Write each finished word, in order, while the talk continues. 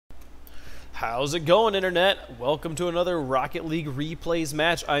How's it going, Internet? Welcome to another Rocket League Replays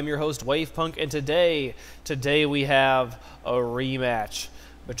match. I'm your host, WavePunk, and today we have a rematch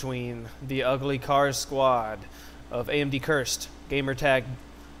between the Ugly Cars squad of AMD Cursed, Gamerdad,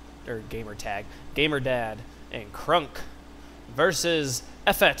 and Crunk versus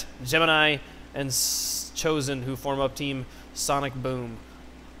Effet, Gemini, and Chosen, who form up Team Sonic Boom.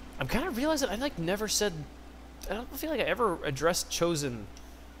 I'm kind of realizing I never said. I don't feel like I ever addressed Chosen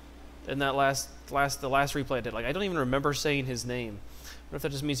in that last replay I did. I don't even remember saying his name. I wonder if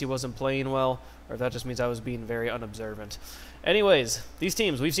that just means he wasn't playing well, or if that just means I was being very unobservant. Anyways, these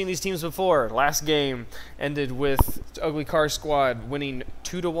teams, we've seen these teams before. Last game ended with Ugly Car Squad winning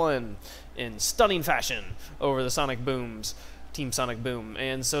 2-1 in stunning fashion over the Sonic Booms, Team Sonic Boom.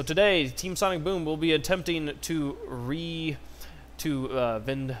 And so today, Team Sonic Boom will be attempting to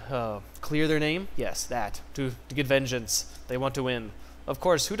clear their name? Yes, that. To get vengeance. They want to win. Of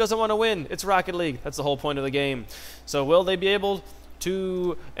course, who doesn't want to win? It's Rocket League. That's the whole point of the game. So will they be able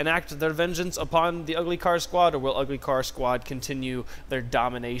to enact their vengeance upon the Ugly Car Squad, or will Ugly Car Squad continue their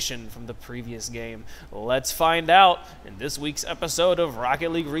domination from the previous game? Let's find out in this week's episode of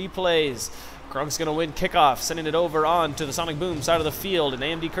Rocket League Replays. Crunk's going to win kickoff, sending it over on to the Sonic Boom side of the field, and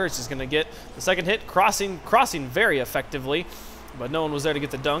AMD Curse is going to get the second hit, crossing very effectively. But no one was there to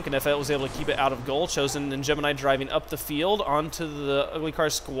get the dunk, and Effet was able to keep it out of goal. Chosen and Gemini driving up the field onto the Ugly Car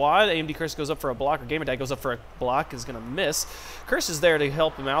Squad. AMD Curse goes up for a block, or Gamerdad goes up for a block, is going to miss. Curse is there to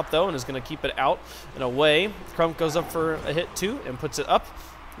help him out, though, and is going to keep it out and away. Crump goes up for a hit, too, and puts it up.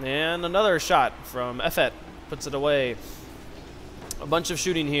 And another shot from Effet puts it away. A bunch of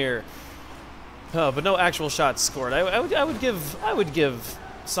shooting here, but no actual shots scored. I would give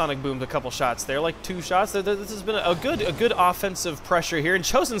Sonic Boom a couple shots there, like 2 shots. This has been a good offensive pressure here, and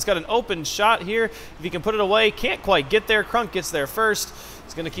Chosen's got an open shot here. If he can put it away, can't quite get there. Crunk gets there first.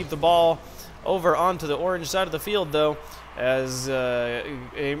 He's going to keep the ball over onto the orange side of the field, though, as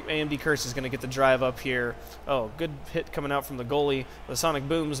AMD Curse is going to get the drive up here. Oh, good hit coming out from the goalie. The Sonic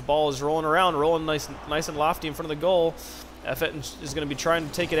Boom's ball is rolling around, rolling nice and lofty in front of the goal. Effet is going to be trying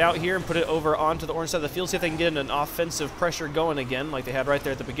to take it out here and put it over onto the orange side of the field, see if they can get an offensive pressure going again like they had right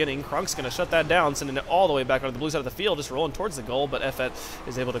there at the beginning. Crunk's going to shut that down, sending it all the way back onto the blue side of the field, just rolling towards the goal, but Effet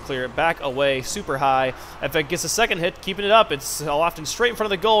is able to clear it back away super high. Effet gets a second hit, keeping it up. It's often straight in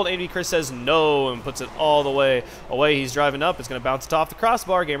front of the goal, and AD Chris says no and puts it all the way away. He's driving up. It's going to bounce it off the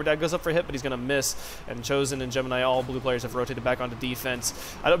crossbar. Gamerdad goes up for a hit, but he's going to miss, and Chosen and Gemini, all blue players, have rotated back onto defense.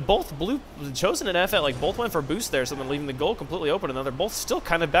 Chosen and Effet, both went for a boost there, so they're leaving the goal completely open, and they're both still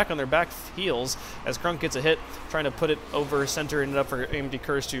kind of back on their back heels as Crunk gets a hit, trying to put it over center, ended up for AMD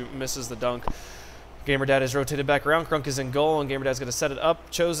Curse, who misses the dunk. Gamerdad is rotated back around. Crunk is in goal, and Gamerdad's going to set it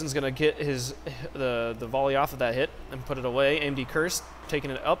up. Chosen's going to get the volley off of that hit and put it away. AMD Curse taking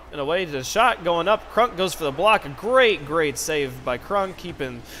it up and away to the shot, going up. Crunk goes for the block. A great save by Crunk,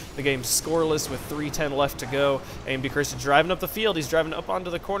 keeping the game scoreless with 3:10 left to go. AMD Curse is driving up the field. He's driving up onto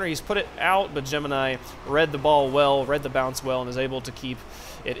the corner. He's put it out, but Gemini read the ball well, read the bounce well, and is able to keep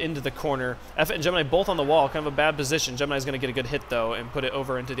it into the corner. Effet and Gemini both on the wall, kind of a bad position. Gemini's going to get a good hit, though, and put it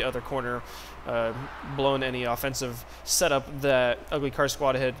over into the other corner, blowing any offensive setup that Ugly Car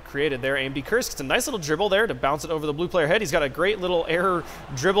Squad had created there. AMD Curse gets a nice little dribble there to bounce it over the blue player head. He's got a great little error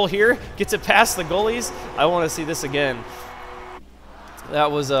dribble here, gets it past the goalies. I want to see this again.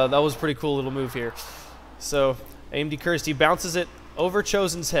 That was a pretty cool little move here. So AMD Curse, he bounces it over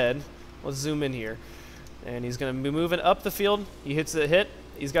Chosen's head. Let's zoom in here. And he's going to be moving up the field. He hits the hit.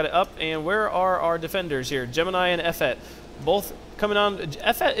 He's got it up, and where are our defenders here? Gemini and Effet, both coming on.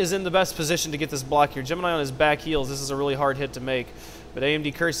 Effet is in the best position to get this block here. Gemini on his back heels. This is a really hard hit to make, but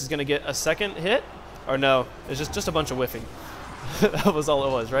AMD Curse is going to get a second hit, or no? It's just a bunch of whiffing. That was all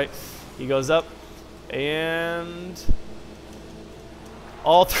it was, right? He goes up, and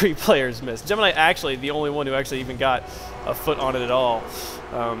all 3 players missed. Gemini actually the only one who actually even got a foot on it at all.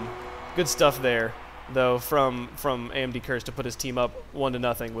 Good stuff there, though, from AMD Curse to put his team up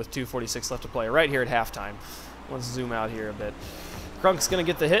 1-0 with 2:46 left to play right here at halftime. Let's zoom out here a bit. Crunk's going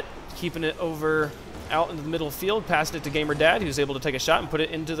to get the hit, keeping it over out into the middle field, passing it to Gamerdad, who's able to take a shot and put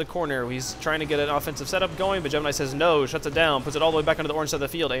it into the corner. He's trying to get an offensive setup going, but Gemini says no, shuts it down, puts it all the way back onto the orange side of the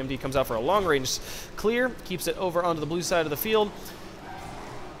field. AMD comes out for a long-range clear, keeps it over onto the blue side of the field.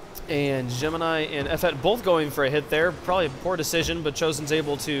 And Gemini and Effet both going for a hit there. Probably a poor decision, but Chosen's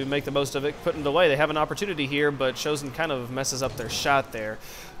able to make the most of it, putting it away. They have an opportunity here, but Chosen kind of messes up their shot there.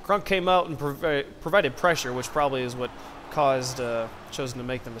 Crunk came out and provided pressure, which probably is what caused Chosen to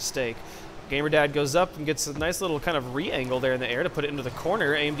make the mistake. GamerDad goes up and gets a nice little kind of re-angle there in the air to put it into the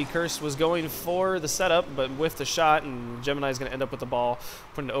corner. AMD Curse was going for the setup, but whiffed the shot, and Gemini's going to end up with the ball,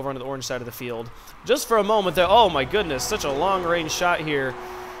 putting it over onto the orange side of the field. Just for a moment there, oh my goodness, such a long-range shot here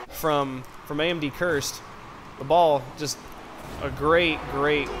from AMD Cursed. The ball, just a great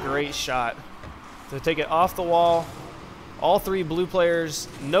shot to take it off the wall. All three blue players,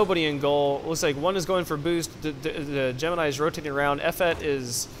 nobody in goal. Looks like one is going for boost. The Gemini is rotating around. Effet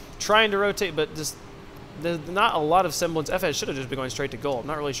is trying to rotate, but just there's not a lot of semblance. Effet should have just been going straight to goal. I'm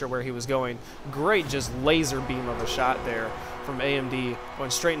not really sure where he was going. Great just laser beam of a shot there from AMD,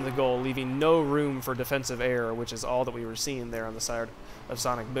 going straight into the goal, leaving no room for defensive error, which is all that we were seeing there on the side of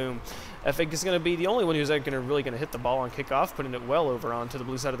Sonic Boom. Effet is going to be the only one who's really going to hit the ball on kickoff, putting it well over onto the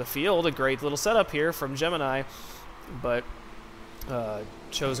blue side of the field. A great little setup here from Gemini, but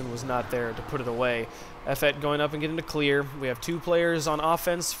Chosen was not there to put it away. Effet going up and getting to clear. We have two players on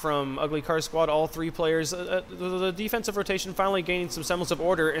offense from Ugly Car Squad, all three players. The defensive rotation finally gaining some semblance of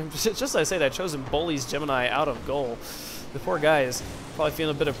order, and just as I say that, Chosen bullies Gemini out of goal. The poor guy is probably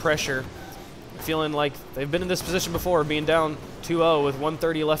feeling a bit of pressure, feeling like they've been in this position before, being down 2-0 with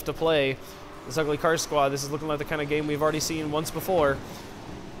 1:30 left to play. This Ugly Car Squad, this is looking like the kind of game we've already seen once before.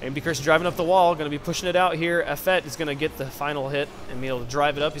 AMD Curse driving up the wall, going to be pushing it out here. Effet is going to get the final hit and be able to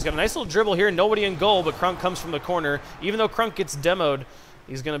drive it up. He's got a nice little dribble here, nobody in goal, but Crunk comes from the corner. Even though Crunk gets demoed,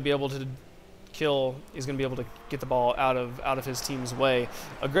 he's going to be able to kill. He's going to be able to get the ball out of his team's way.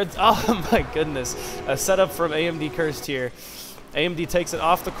 A good, oh my goodness, a setup from AMD Cursed here. AMD takes it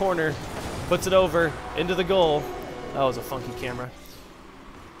off the corner, puts it over into the goal. That was a funky camera.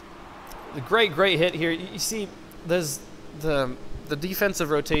 The great hit here. You see, there's the defensive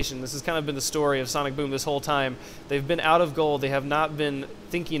rotation. This has kind of been the story of Sonic Boom this whole time. They've been out of goal. They have not been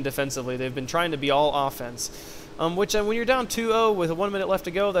thinking defensively. They've been trying to be all offense. Which when you're down 2-0 with 1 minute left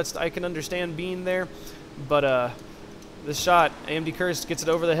to go, I can understand being there. But this shot, AMD Cursed gets it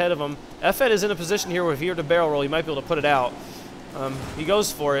over the head of him. Effet is in a position here where if he were to barrel roll, he might be able to put it out. He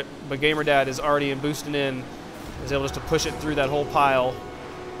goes for it, but GamerDad is already boosting in. Is able just to push it through that whole pile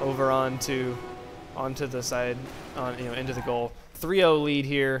over onto the side, into the goal. 3-0 lead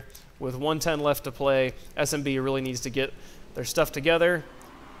here with 1:10 left to play. SMB really needs to get their stuff together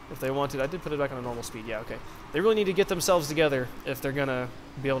if they want to. I did put it back on a normal speed. Yeah, okay. They really need to get themselves together if they're going to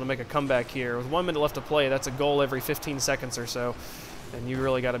be able to make a comeback here. With 1 minute left to play, that's a goal every 15 seconds or so, and you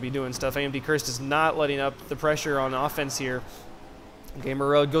really got to be doing stuff. AMD Cursed is not letting up the pressure on offense here. Gamer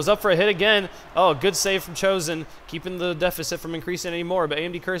Road goes up for a hit again. Oh, good save from Chosen, keeping the deficit from increasing anymore, but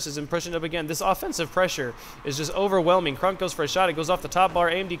AMD Curse is pushing it up again. This offensive pressure is just overwhelming. Crunk goes for a shot. It goes off the top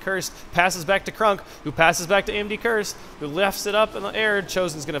bar. AMD Curse passes back to Crunk, who passes back to AMD Curse, who lifts it up in the air.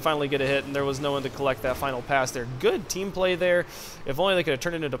 Chosen's going to finally get a hit, and there was no one to collect that final pass there. Good team play there. If only they could have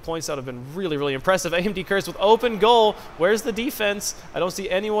turned it into points, that would have been really impressive. AMD Curse with open goal. Where's the defense? I don't see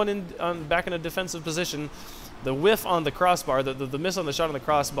anyone back in a defensive position. The whiff on the crossbar, the miss on the shot on the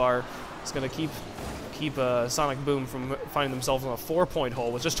crossbar is going to keep Sonic Boom from finding themselves in a 4-point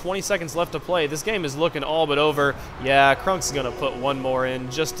hole with just 20 seconds left to play. This game is looking all but over. Yeah, Crunk's going to put one more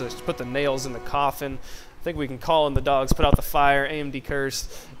in just to put the nails in the coffin. I think we can call in the dogs, put out the fire. AMD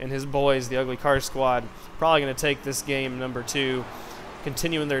Cursed and his boys, the Ugly Car Squad, probably going to take this game number 2,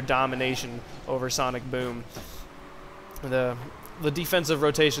 continuing their domination over Sonic Boom. The defensive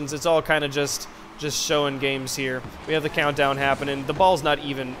rotations, it's all kind of just showing games here. We have the countdown happening. The ball's not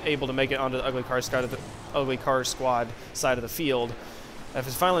even able to make it onto the Ugly Car Squad side of the field. If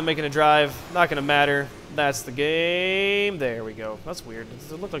it's finally making a drive, not going to matter. That's the game. There we go. That's weird.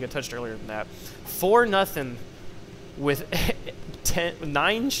 It looked like it touched earlier than that. 4-0 with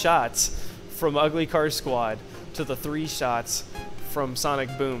 9 shots from Ugly Car Squad to the 3 shots from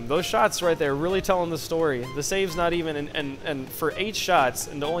Sonic Boom. Those shots right there really telling the story. The save's not even, and for 8 shots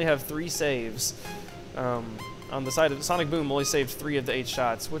and to only have 3 saves, on the side of Sonic Boom only saved 3 of the 8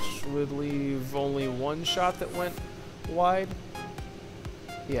 shots, which would leave only 1 shot that went wide.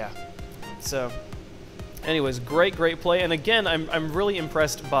 Yeah. So, anyways, great play. And again, I'm really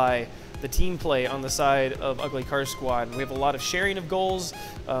impressed by the team play on the side of Ugly Car Squad. We have a lot of sharing of goals.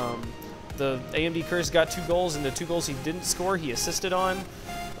 The AMD Curse got 2 goals, and the 2 goals he didn't score, he assisted on.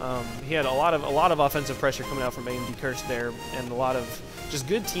 He had a lot of offensive pressure coming out from AMD Curse there, and a lot of just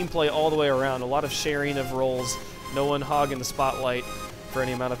good team play all the way around. A lot of sharing of roles, no one hogging the spotlight for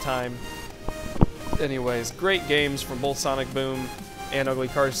any amount of time. Anyways, great games from both Sonic Boom and Ugly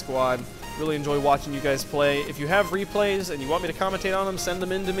Car Squad. Really enjoy watching you guys play. If you have replays and you want me to commentate on them, send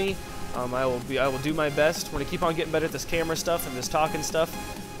them in to me. I will do my best. We're gonna keep on getting better at this camera stuff and this talking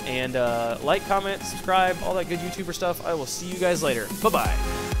stuff. And like, comment, subscribe, all that good YouTuber stuff. I will see you guys later.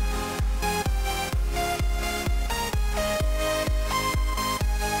 Bye-bye.